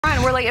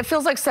and we're like, it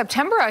feels like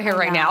September out here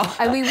right now.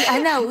 I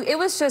know. It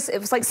was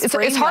like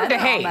spring. It's hard to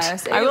hate.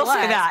 Almost. I will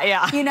say that,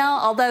 yeah. You know,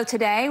 although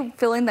today,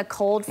 feeling the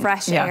cold,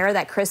 fresh air,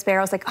 that crisp air,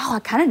 I was like, oh, I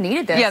kind of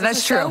needed this. Yeah,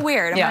 that's true. So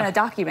weird. I'm going to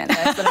document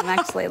this, but I'm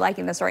actually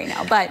liking this right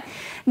now. But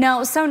no, it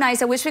was so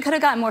nice. I wish we could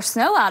have gotten more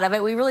snow out of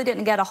it. We really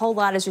didn't get a whole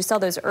lot, as you saw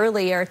those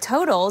earlier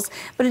totals,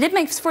 but it did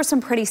make for some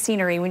pretty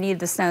scenery. We needed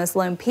the snow this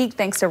Lone Peak.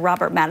 Thanks to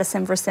Robert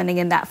Madison for sending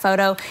in that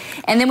photo.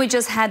 And then we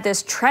just had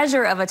this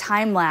treasure of a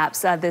time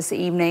lapse this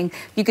evening.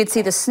 You could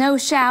see the snow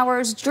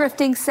showers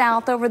drifting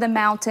south over the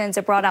mountains.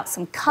 It brought out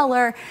some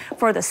color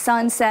for the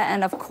sunset,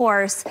 and of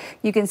course,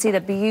 you can see the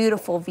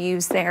beautiful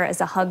views there as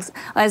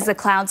the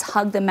clouds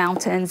hug the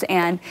mountains,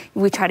 and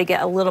we try to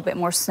get a little bit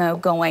more snow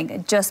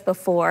going just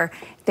before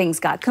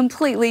things got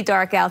completely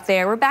dark out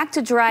there. We're back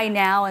to dry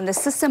now, and the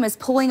system is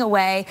pulling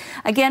away.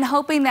 Again,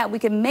 hoping that we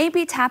can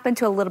maybe tap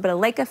into a little bit of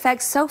lake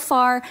effect. So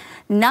far,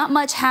 not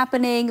much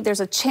happening.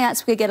 There's a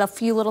chance we could get a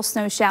few little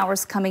snow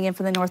showers coming in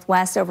from the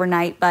northwest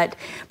overnight, but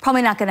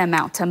probably not going to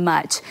amount to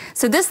much.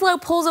 So this low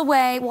pulls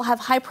away. We'll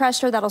have high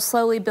pressure that'll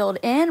slowly build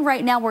in.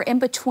 Right now, we're in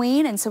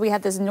between, and so we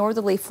have this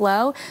northerly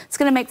flow. It's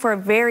going to make for a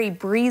very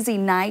breezy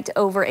night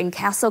over in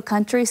Castle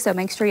Country, so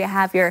make sure you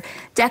have your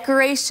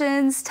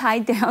decorations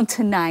tied down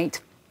tonight.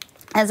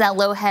 As that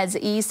low heads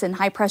east and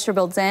high pressure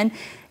builds in,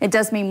 it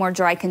does mean more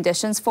dry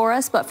conditions for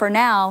us. But for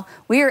now,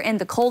 we are in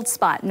the cold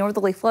spot.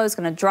 Northerly flow is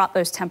going to drop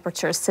those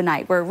temperatures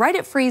tonight. We're right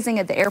at freezing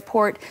at the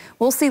airport.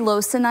 We'll see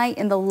lows tonight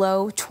in the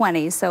low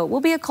 20s. So it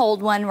will be a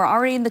cold one. We're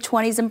already in the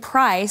 20s in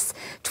Price,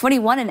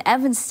 21 in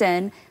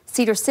Evanston,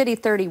 Cedar City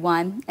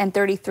 31 and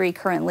 33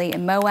 currently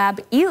in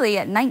Moab. Ely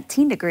at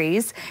 19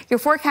 degrees. Your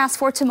forecast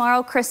for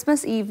tomorrow,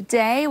 Christmas Eve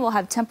day, we'll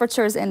have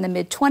temperatures in the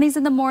mid-20s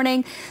in the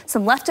morning,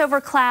 some leftover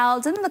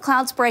clouds, and then the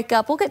clouds break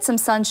up. We'll get some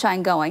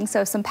sunshine going.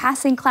 So some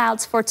passing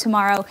clouds for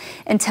tomorrow,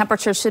 and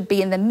temperatures should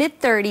be in the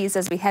mid-30s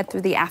as we head through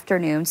the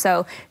afternoon.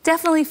 So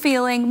definitely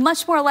feeling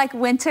much more like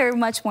winter,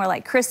 much more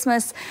like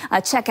Christmas.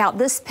 Check out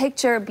this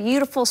picture.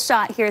 Beautiful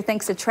shot here.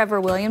 Thanks to Trevor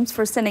Williams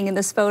for sending in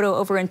this photo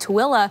over in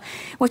Tooele.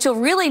 What you'll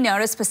really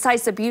notice, besides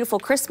the beautiful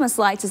Christmas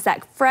lights, is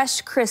that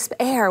fresh, crisp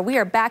air. We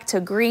are back to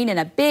green in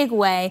a big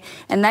way,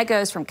 and that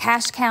goes from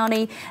Cache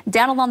County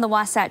down along the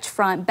Wasatch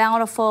Front,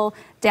 Bountiful,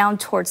 down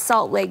towards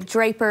Salt Lake,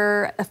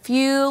 Draper, a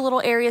few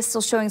little areas still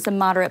showing some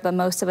moderate, but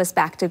most of us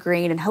back to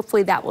green, and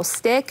hopefully that will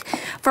stick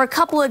for a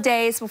couple of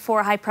days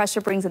before high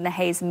pressure brings in the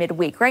haze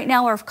midweek. Right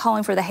now we're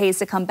calling for the haze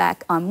to come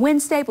back on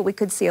Wednesday, but we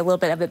could see a little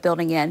bit of it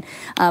building in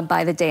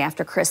by the day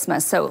after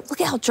Christmas. So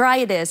look at how dry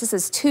it is. This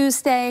is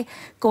Tuesday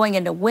going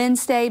into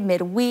Wednesday,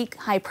 midweek.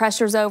 High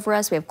pressure's over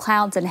us. We have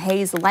clouds and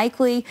haze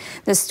likely.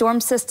 The storm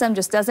system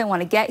just doesn't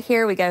want to get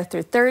here. We go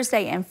through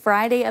Thursday and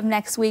Friday of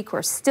next week.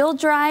 We're still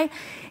dry.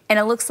 And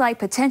it looks like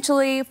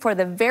potentially for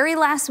the very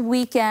last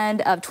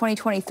weekend of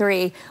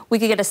 2023, we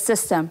could get a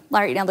system.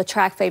 Right now the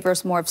track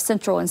favors more of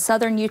central and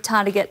southern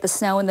Utah to get the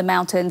snow in the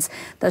mountains.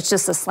 There's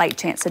just a slight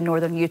chance in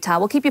northern Utah.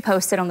 We'll keep you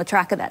posted on the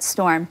track of that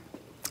storm.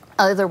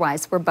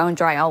 Otherwise, we're bone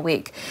dry all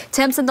week.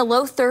 Temps in the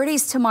low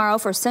 30s tomorrow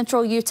for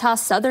central Utah,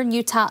 southern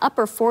Utah,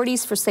 upper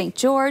 40s for St.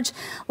 George,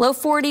 low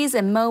 40s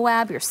in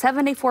Moab, your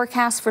 70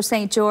 forecast for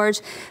St. George.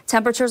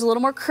 Temperatures a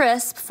little more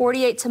crisp,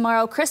 48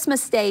 tomorrow,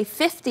 Christmas Day,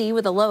 50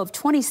 with a low of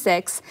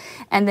 26,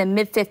 and then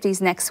mid-50s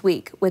next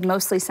week with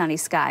mostly sunny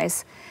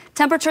skies.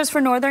 Temperatures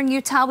for northern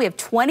Utah, we have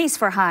 20s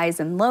for highs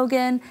in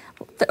Logan,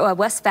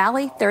 West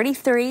Valley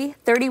 33,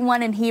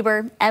 31 in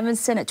Heber,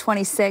 Evanston at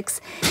 26.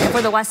 And for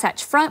the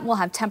Wasatch Front, we'll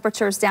have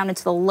temperatures down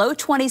into the low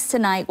 20s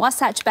tonight.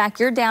 Wasatch back,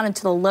 you're down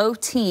into the low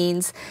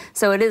teens.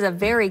 So it is a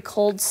very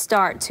cold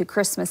start to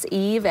Christmas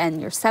Eve,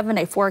 and your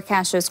 7-day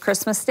forecast shows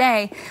Christmas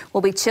Day will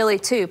be chilly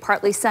too.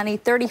 Partly sunny,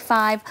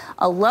 35,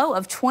 a low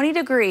of 20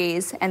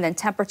 degrees, and then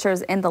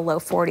temperatures in the low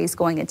 40s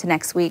going into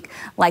next week,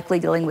 likely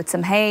dealing with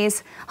some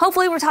haze.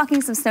 Hopefully we're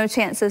talking some snow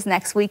chances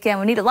next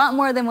weekend. We need a lot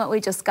more than what we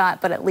just got,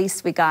 but at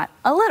least we got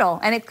a little,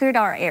 and it cleared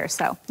our air,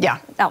 so yeah,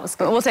 that was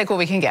good. We'll take what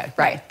we can get,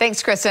 right?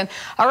 Thanks, Kristen.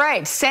 All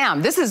right,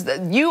 Sam,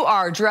 you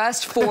are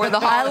dressed for the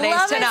holidays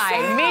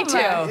tonight. Me too.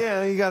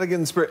 Yeah, you got to get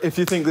in spirit. If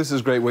you think this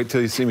is great, wait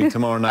till you see me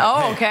tomorrow night.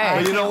 Oh,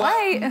 okay. You know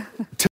what?